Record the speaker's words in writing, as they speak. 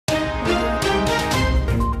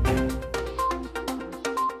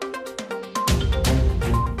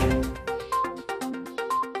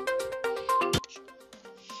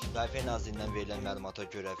Nazirindən verilən məlumata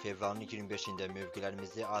görə fevralın 25-də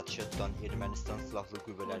mövqelərimizi atəşə tutan Ermənistan silahlı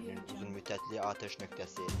qüvvələrinin uzunmüddətli atəş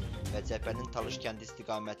nöqtəsi və cəbhənin Talış kəndi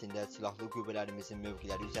istiqamətində silahlı qüvvələrimizin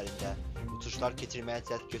mövqeləri üzərində uçuşlar keçirməyə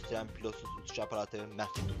cəhd göstərən pilotsuz uçuş aparatı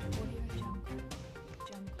məhv edildi.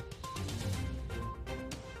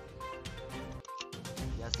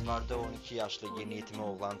 Bilesuvarda 12 yaşlı yeniyetmə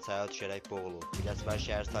oğlan caya düşərək boğulub. Bilesuvar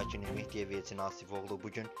şəhər sakini mehv Nasiboğlu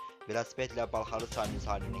bugün velosipedlə Balxarı çayının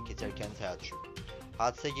sahilindən keçərkən caya düşüb.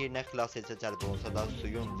 Hadisə yerinə xilas edici cəlb olunsa da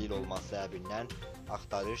suyun lil olması səbəbindən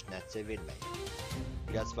axtarış nəticə verməyib.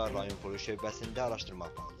 Bilesuvar rayon polis şöbəsində araşdırma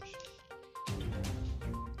aparılır.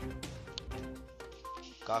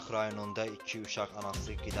 Qax rayonunda 2 uşaq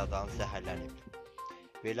anası qidadan zəhərlənib.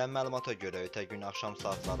 Verilən məlumata görə ötən gün axşam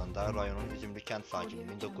saatlarında rayonun Üzümlü kənd sakini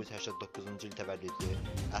 1989-cu il təvəllüdlü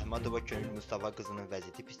Əhmədova Könül Mustafa qızının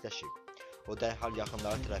vəziyyəti pisləşib. O dərhal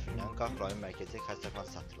yaxınları tərəfindən Qax rayon mərkəzi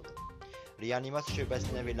xəstəxanasına çatdırılıb. Reanimasiya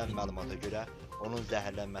şöbəsinə verilən məlumata görə onun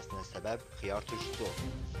zəhərlənməsinə səbəb xiyar turşusu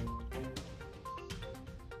olub.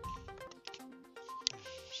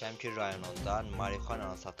 Semkirde rayonunda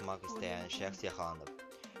marixuananı satmaq istəyən şəxs yaxalanıb.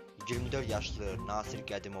 24 yaşlı Nasir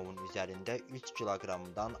Qədimovun üzərində 3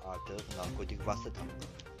 kiloqramdan artıq narkotik vasitə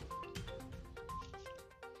tapılıb.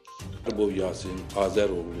 Ekber Yasin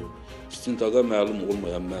Azəroğlu istintaqa məlum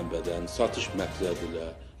olmayan mənbədən satış məqsədi ilə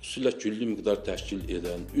xüsusilə külli miqdar təşkil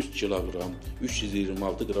edən 3 kiloqram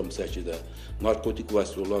 326 qram səkidə narkotik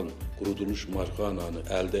vasitə olan qurudulmuş marixuananı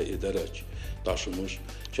əldə edərək daşımış.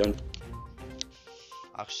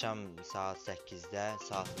 Axşam saat 8-də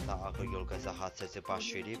saatlıda ağır yol qəza hadisəsi baş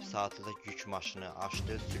verib, saatlıda yük maşını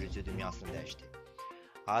açdı, sürücü dünyasını dəyişdi.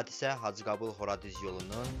 Hadisə Hacıqabul Horadiz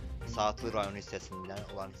yolunun Saatlı rayonu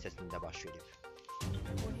hissəsindən olan hissəsində baş verib.